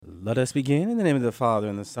Let us begin in the name of the Father,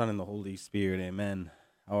 and the Son, and the Holy Spirit. Amen.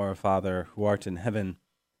 Our Father, who art in heaven,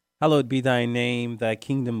 hallowed be thy name. Thy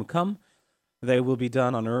kingdom come. Thy will be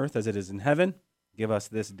done on earth as it is in heaven. Give us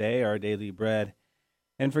this day our daily bread,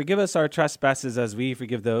 and forgive us our trespasses as we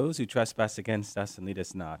forgive those who trespass against us, and lead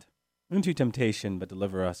us not into temptation, but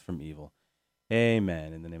deliver us from evil.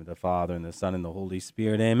 Amen. In the name of the Father, and the Son, and the Holy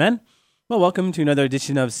Spirit. Amen. Well, welcome to another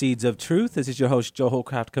edition of Seeds of Truth. This is your host, Joe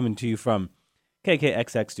Hollcraft, coming to you from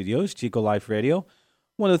KKXX Studios, Chico Life Radio,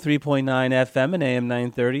 103.9 FM and AM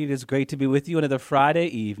 930. It is great to be with you another Friday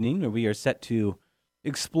evening where we are set to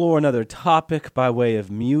explore another topic by way of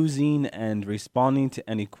musing and responding to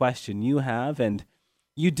any question you have. And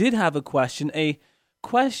you did have a question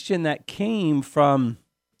that came from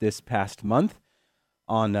this past month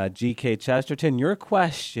on G.K. Chesterton. Your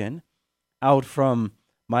question out from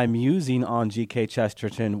my musing on G.K.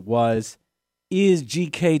 Chesterton was, is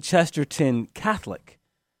G.K. Chesterton Catholic?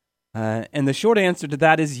 And the short answer to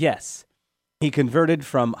that is yes. He converted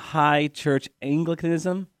from High Church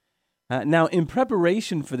Anglicanism. Now, in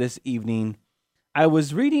preparation for this evening, I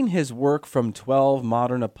was reading his work from 12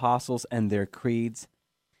 Modern Apostles and Their Creeds,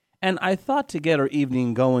 and I thought to get our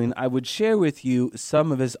evening going, I would share with you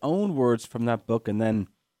some of his own words from that book, and then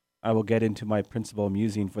I will get into my principal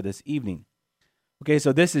musing for this evening. Okay,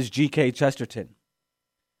 so this is G.K. Chesterton.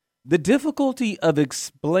 The difficulty of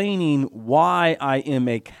explaining why I am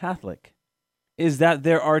a Catholic is that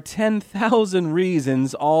there are 10,000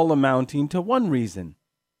 reasons all amounting to one reason,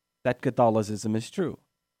 that Catholicism is true.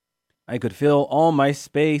 I could fill all my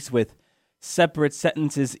space with separate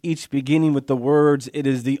sentences, each beginning with the words, "It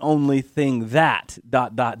is the only thing that, ...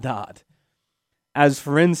 As,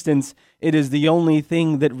 for instance, it is the only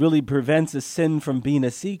thing that really prevents a sin from being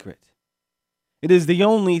a secret. It is the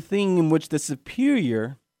only thing in which the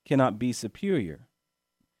superior cannot be superior,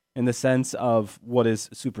 in the sense of what is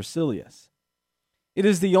supercilious. It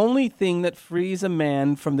is the only thing that frees a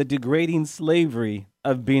man from the degrading slavery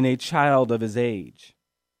of being a child of his age.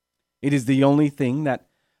 It is the only thing that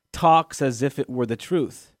talks as if it were the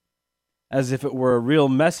truth, as if it were a real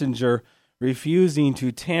messenger refusing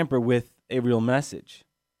to tamper with a real message.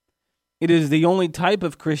 It is the only type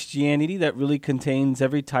of Christianity that really contains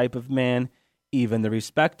every type of man, even the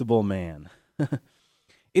respectable man.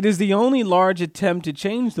 It is the only large attempt to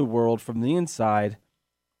change the world from the inside,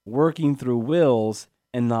 working through wills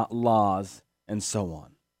and not laws, and so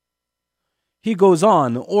on." He goes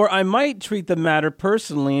on, or I might treat the matter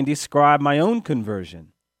personally and describe my own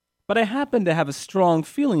conversion. But I happen to have a strong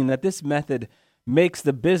feeling that this method makes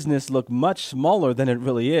the business look much smaller than it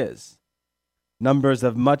really is. Numbers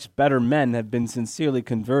of much better men have been sincerely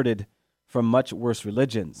converted from much worse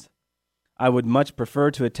religions. I would much prefer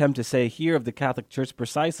to attempt to say here of the Catholic Church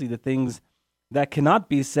precisely the things that cannot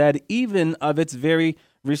be said even of its very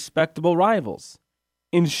respectable rivals.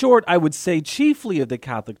 In short, I would say chiefly of the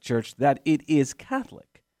Catholic Church that it is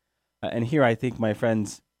Catholic. And here I think, my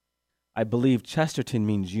friends, I believe Chesterton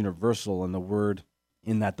means universal in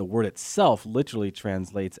that the word itself literally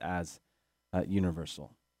translates as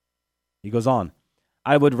universal. He goes on,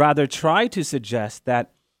 I would rather try to suggest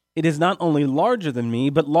that it is not only larger than me,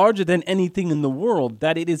 but larger than anything in the world,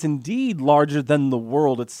 that it is indeed larger than the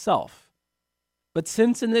world itself. But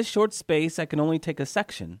since in this short space I can only take a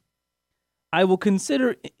section, I will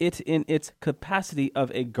consider it in its capacity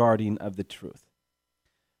of a guardian of the truth.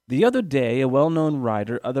 The other day, a well-known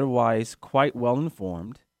writer, otherwise quite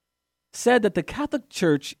well-informed, said that the Catholic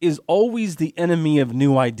Church is always the enemy of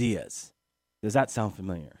new ideas. Does that sound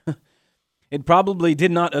familiar? It probably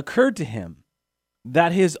did not occur to him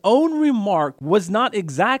that his own remark was not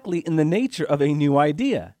exactly in the nature of a new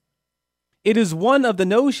idea. It is one of the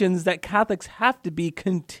notions that Catholics have to be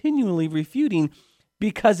continually refuting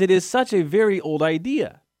because it is such a very old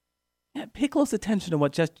idea. Yeah, pay close attention to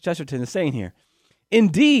what Chesterton is saying here.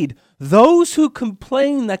 Indeed, those who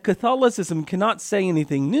complain that Catholicism cannot say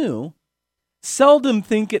anything new seldom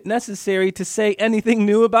think it necessary to say anything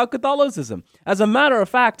new about Catholicism. As a matter of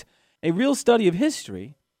fact, a real study of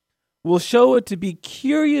history will show it to be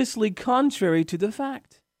curiously contrary to the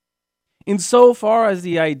fact, insofar as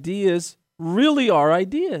the ideas really are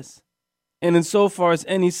ideas, and insofar as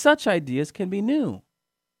any such ideas can be new.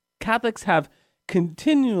 Catholics have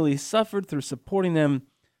continually suffered through supporting them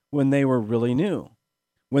when they were really new,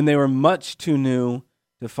 when they were much too new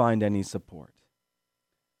to find any support.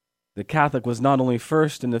 The Catholic was not only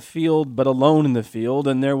first in the field, but alone in the field,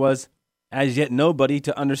 and there was as yet nobody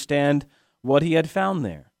to understand what he had found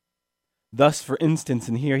there. Thus, for instance,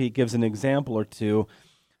 and here he gives an example or two,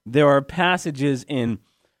 there are passages in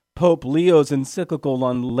Pope Leo's encyclical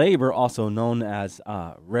on labor, also known as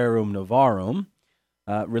Rerum Novarum,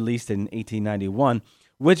 released in 1891,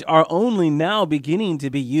 which are only now beginning to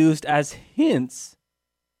be used as hints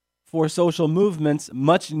for social movements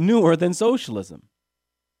much newer than socialism.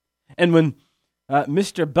 And when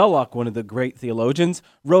Mr. Belloc, one of the great theologians,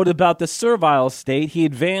 wrote about the servile state, he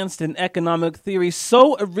advanced an economic theory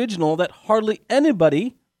so original that hardly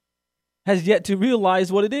anybody has yet to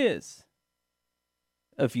realize what it is.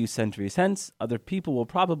 A few centuries hence, other people will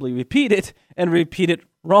probably repeat it and repeat it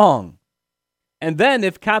wrong. And then,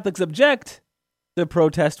 if Catholics object, the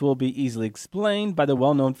protest will be easily explained by the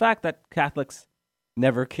well-known fact that Catholics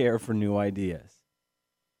never care for new ideas.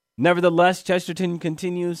 Nevertheless, Chesterton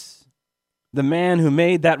continues, the man who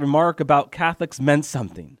made that remark about Catholics meant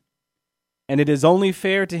something, and it is only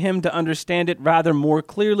fair to him to understand it rather more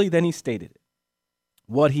clearly than he stated it.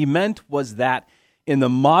 What he meant was that in the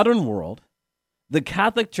modern world, the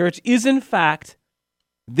Catholic Church is in fact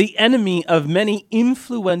the enemy of many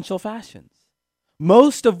influential fashions,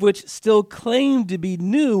 most of which still claim to be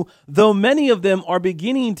new, though many of them are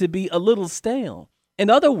beginning to be a little stale. In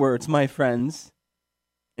other words, my friends,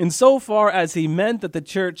 insofar as he meant that the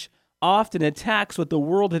church often attacks what the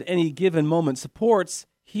world at any given moment supports,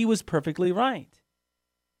 he was perfectly right.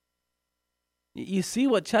 You see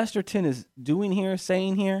what Chesterton is doing here,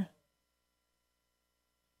 saying here?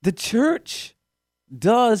 The church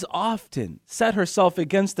does often set herself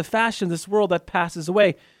against the fashion of this world that passes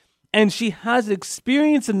away, and she has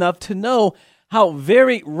experience enough to know how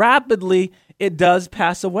very rapidly it does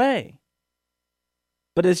pass away.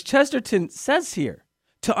 But as Chesterton says here,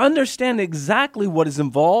 to understand exactly what is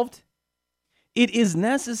involved, it is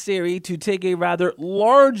necessary to take a rather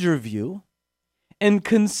larger view and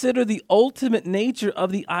consider the ultimate nature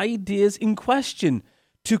of the ideas in question,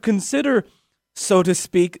 to consider, so to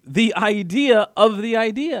speak, the idea of the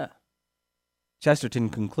idea. Chesterton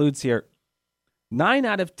concludes here, 9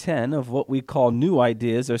 out of 10 of what we call new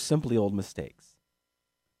ideas are simply old mistakes.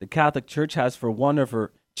 The Catholic Church has for one of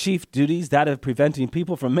her chief duties that of preventing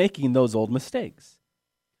people from making those old mistakes,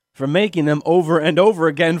 from making them over and over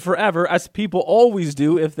again forever, as people always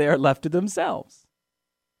do if they are left to themselves.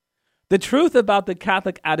 The truth about the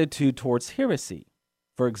Catholic attitude towards heresy,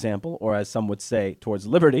 for example, or as some would say, towards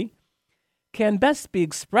liberty, can best be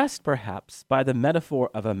expressed perhaps by the metaphor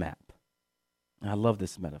of a map. I love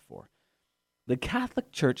this metaphor. The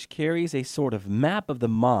Catholic Church carries a sort of map of the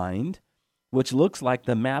mind which looks like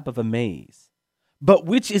the map of a maze, but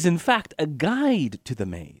which is in fact a guide to the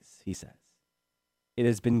maze, he says. It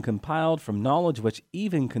has been compiled from knowledge which,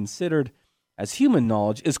 even considered as human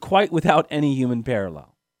knowledge, is quite without any human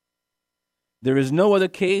parallel. There is no other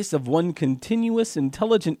case of one continuous,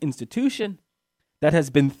 intelligent institution that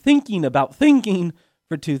has been thinking about thinking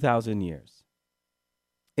for 2,000 years.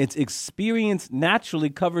 Its experience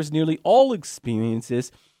naturally covers nearly all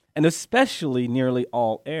experiences, and especially nearly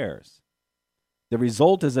all errors. The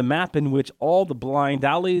result is a map in which all the blind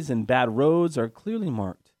alleys and bad roads are clearly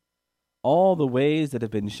marked, all the ways that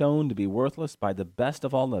have been shown to be worthless by the best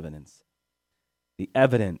of all evidence, the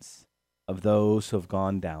evidence of those who have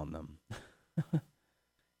gone down them.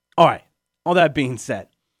 All right, all that being said,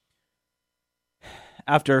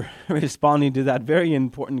 after responding to that very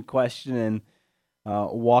important question and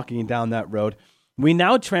walking down that road, we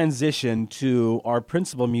now transition to our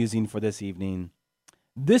principal musing for this evening.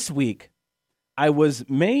 This week, I was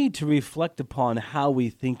made to reflect upon how we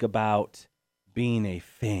think about being a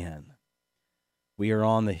fan. We are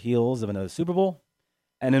on the heels of another Super Bowl,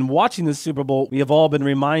 and in watching the Super Bowl, we have all been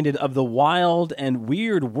reminded of the wild and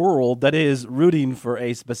weird world that is rooting for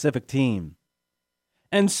a specific team.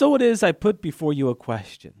 And so it is I put before you a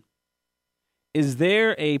question. Is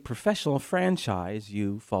there a professional franchise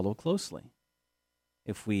you follow closely?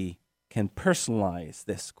 If we can personalize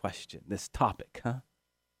this question, this topic,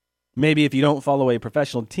 Maybe if you don't follow a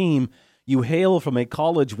professional team, you hail from a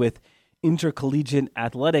college with intercollegiate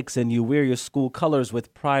athletics and you wear your school colors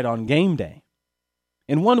with pride on game day.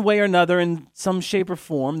 In one way or another, in some shape or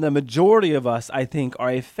form, the majority of us, I think, are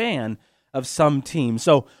a fan of some team.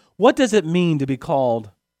 So what does it mean to be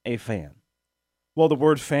called a fan? Well, the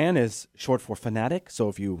word fan is short for fanatic. So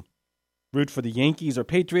if you root for the Yankees or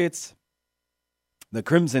Patriots, the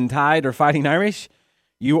Crimson Tide or Fighting Irish,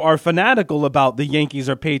 you are fanatical about the Yankees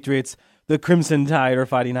or Patriots, the Crimson Tide or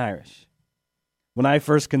Fighting Irish. When I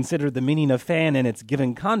first considered the meaning of fan in its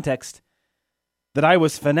given context, that I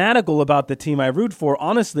was fanatical about the team I root for,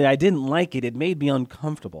 honestly, I didn't like it. It made me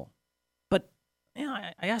uncomfortable. But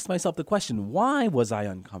I asked myself the question, why was I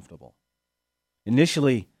uncomfortable?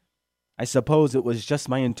 Initially, I suppose it was just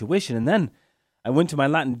my intuition, and then I went to my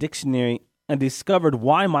Latin dictionary and discovered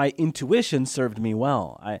why my intuition served me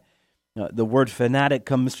well. The word fanatic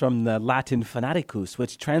comes from the Latin fanaticus,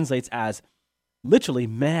 which translates as literally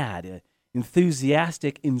mad,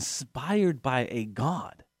 enthusiastic, inspired by a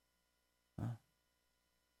god.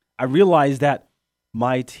 I realized that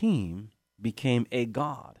my team became a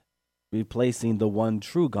god, replacing the one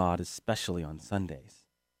true God, especially on Sundays.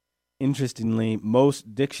 Interestingly,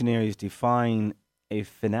 most dictionaries define a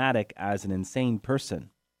fanatic as an insane person.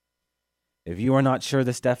 If you are not sure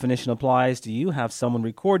this definition applies to you, have someone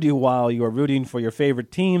record you while you are rooting for your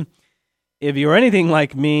favorite team. If you're anything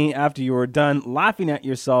like me, after you are done laughing at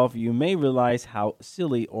yourself, you may realize how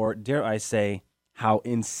silly, or dare I say, how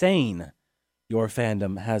insane your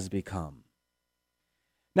fandom has become.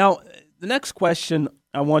 Now, the next question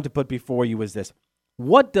I want to put before you is this.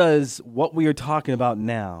 What does what we are talking about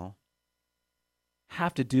now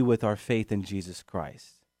have to do with our faith in Jesus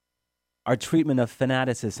Christ? Our treatment of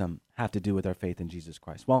fanaticism have to do with our faith in Jesus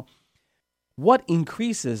Christ? Well, what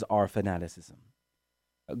increases our fanaticism?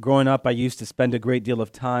 Growing up, I used to spend a great deal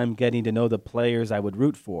of time getting to know the players I would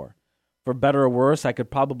root for. For better or worse, I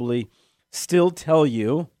could probably still tell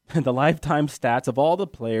you the lifetime stats of all the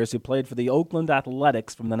players who played for the Oakland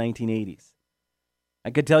Athletics from the 1980s.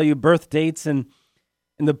 I could tell you birth dates and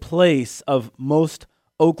the place of most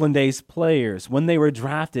Oakland A's players, when they were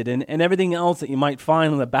drafted, and everything else that you might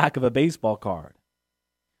find on the back of a baseball card.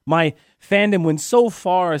 My fandom went so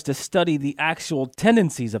far as to study the actual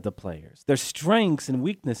tendencies of the players, their strengths and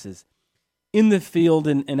weaknesses in the field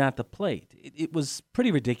and at the plate. It was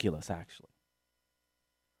pretty ridiculous, actually.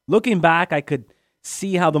 Looking back, I could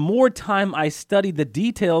see how the more time I studied the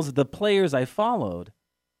details of the players I followed,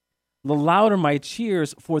 the louder my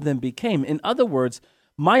cheers for them became. In other words,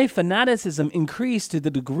 my fanaticism increased to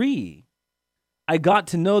the degree I got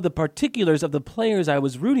to know the particulars of the players I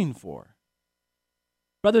was rooting for.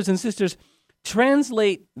 Brothers and sisters,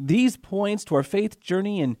 translate these points to our faith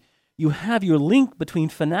journey and you have your link between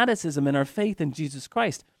fanaticism and our faith in Jesus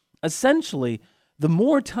Christ. Essentially, the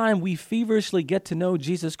more time we feverishly get to know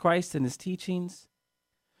Jesus Christ and his teachings,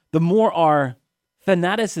 the more our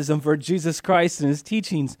fanaticism for Jesus Christ and his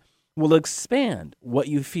teachings will expand. What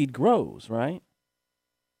you feed grows, right?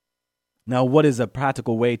 Now, what is a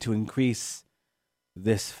practical way to increase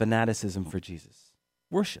this fanaticism for Jesus?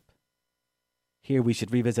 Worship. Here we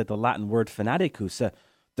should revisit the Latin word fanaticus.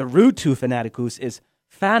 The root to fanaticus is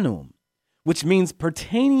fanum, which means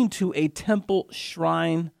pertaining to a temple,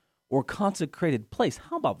 shrine, or consecrated place.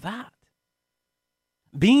 How about that?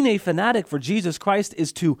 Being a fanatic for Jesus Christ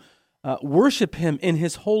is to worship him in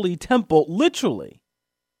his holy temple, literally.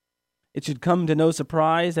 It should come to no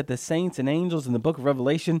surprise that the saints and angels in the book of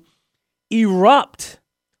Revelation erupt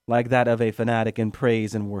like that of a fanatic in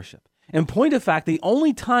praise and worship. In point of fact, the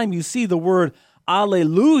only time you see the word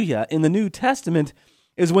Alleluia in the New Testament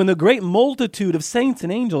is when the great multitude of saints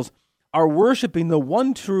and angels are worshiping the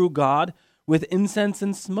one true God with incense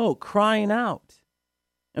and smoke, crying out.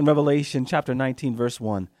 In Revelation chapter 19, verse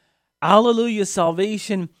 1, Alleluia,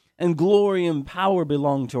 salvation and glory and power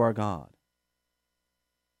belong to our God.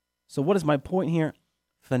 So what is my point here?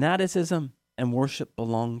 Fanaticism and worship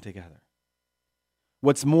belong together.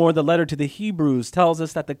 What's more, the letter to the Hebrews tells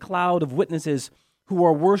us that the cloud of witnesses who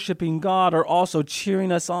are worshiping God are also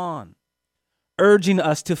cheering us on, urging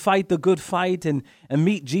us to fight the good fight and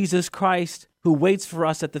meet Jesus Christ who waits for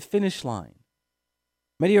us at the finish line.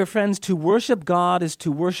 My dear friends, to worship God is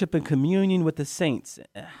to worship in communion with the saints.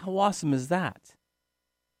 How awesome is that?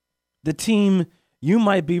 The team you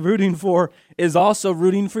might be rooting for is also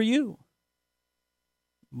rooting for you.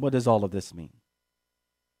 What does all of this mean?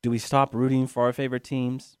 Do we stop rooting for our favorite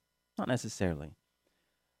teams? Not necessarily.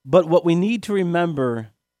 But what we need to remember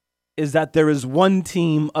is that there is one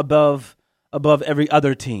team above every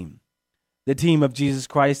other team, the team of Jesus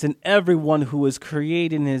Christ and everyone who is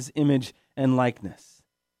created in his image and likeness.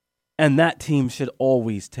 And that team should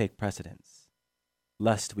always take precedence,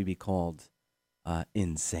 lest we be called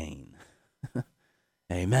insane.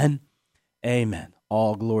 Amen. Amen.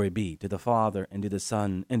 All glory be to the Father, and to the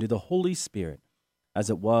Son, and to the Holy Spirit, as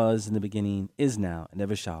it was in the beginning, is now, and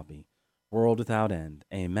ever shall be, world without end.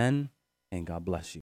 Amen, and God bless you.